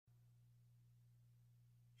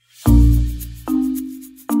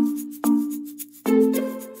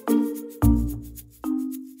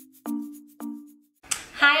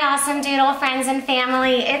AwesmeDoodle friends and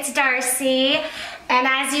family. It's Darcy, and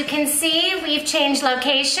as you can see, we've changed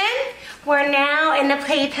location. We're now in the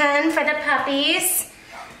playpen for the puppies.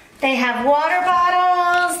 They have water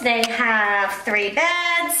bottles, they have 3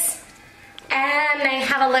 beds, and they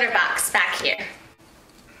have a litter box back here.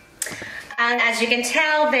 And as you can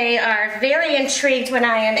tell, they are very intrigued when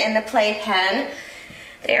I am in the playpen.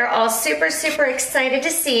 They're all super, super excited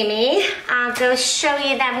to see me. I'll go show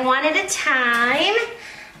you them one at a time.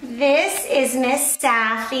 This is Miss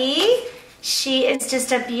Safi. She is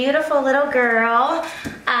just a beautiful little girl.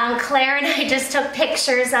 Claire and I just took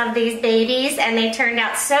pictures of these babies and they turned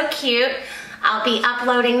out so cute. I'll be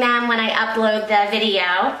uploading them when I upload the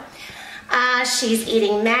video. She's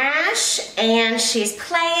eating mash and she's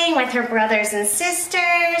playing with her brothers and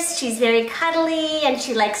sisters. She's very cuddly and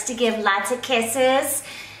she likes to give lots of kisses.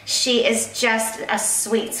 She is just a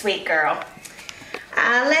sweet, sweet girl.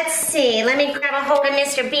 Let's see, let me grab a hold of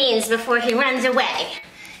Mr. Beans before he runs away.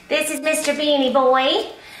 This is Mr. Beanie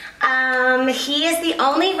Boy. He is the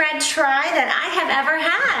only red tri that I have ever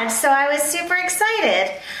had, so I was super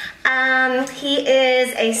excited. He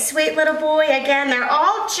is a sweet little boy. Again, they're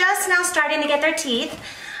all just now starting to get their teeth,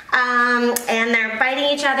 and they're biting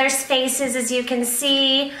each other's faces, as you can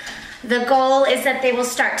see. The goal is that they will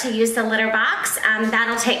start to use the litter box.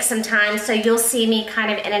 That'll take some time, so you'll see me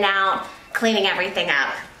kind of in and out cleaning everything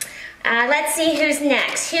up. Let's see who's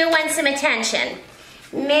next. Who wants some attention?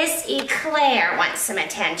 Miss Eclair wants some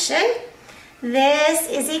attention. This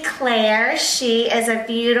is Eclair. She is a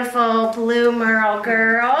beautiful blue merle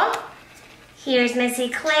girl. Here's Miss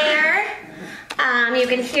Eclair. You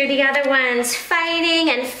can hear the other ones fighting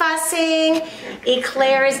and fussing.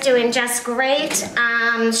 Eclair is doing just great.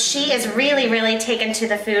 She is really, really taken to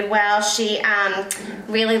the food well. She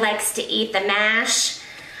really likes to eat the mash.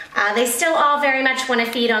 They still all very much want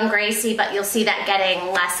to feed on Greycie, but you'll see that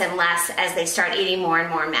getting less and less as they start eating more and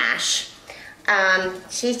more mash.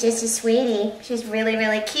 She's just a sweetie. She's really,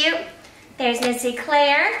 really cute. There's Miss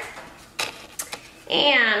Eclair.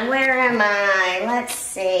 And where am I? Let's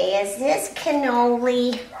see. Is this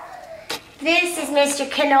Cannoli? This is Mr.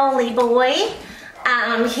 Cannoli Boy.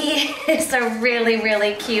 He is a really,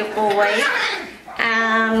 really cute boy.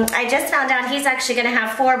 I just found out he's actually going to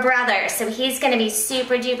have 4 brothers, so he's going to be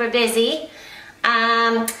super duper busy.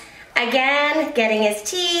 Again, getting his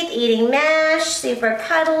teeth, eating mash, super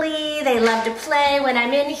cuddly. They love to play when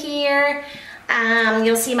I'm in here.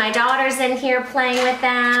 You'll see my daughter's in here playing with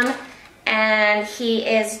them, and he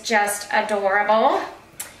is just adorable.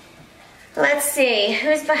 Let's see,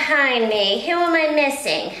 who's behind me? Who am I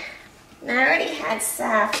missing? I already had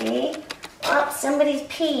Safi. Oh, somebody's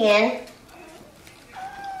peeing.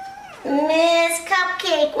 Miss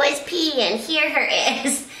Cupcake was peeing. Here her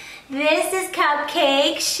is. This is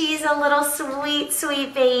Cupcake. She's a little sweet,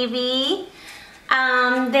 sweet baby.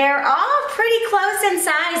 They're all pretty close in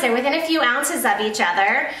size. They're within a few ounces of each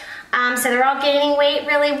other. So they're all gaining weight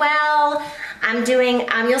really well.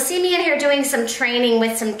 You'll see me in here doing some training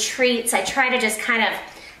with some treats. I try to just kind of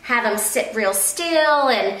have them sit real still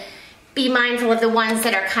and be mindful of the ones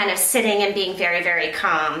that are kind of sitting and being very, very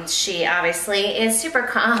calm. She obviously is super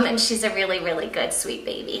calm and she's a really, really good, sweet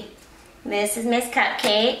baby. This is Miss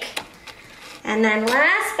Cupcake. And then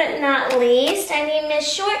last but not least, I need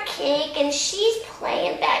Miss Shortcake, and she's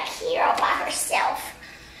playing back here all by herself.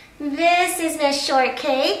 This is Miss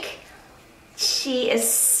Shortcake. She is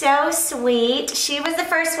so sweet. She was the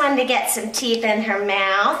first one to get some teeth in her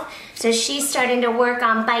mouth, so she's starting to work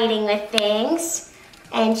on biting with things.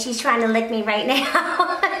 And she's trying to lick me right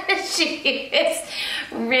now. She is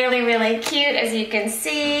really, really cute, as you can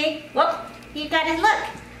see. Whoop, you got it, look.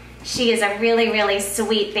 She is a really, really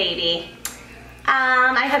sweet baby.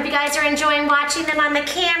 I hope you guys are enjoying watching them on the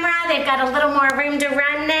camera. They've got a little more room to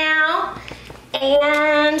run now.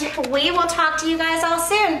 And we will talk to you guys all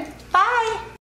soon. Bye.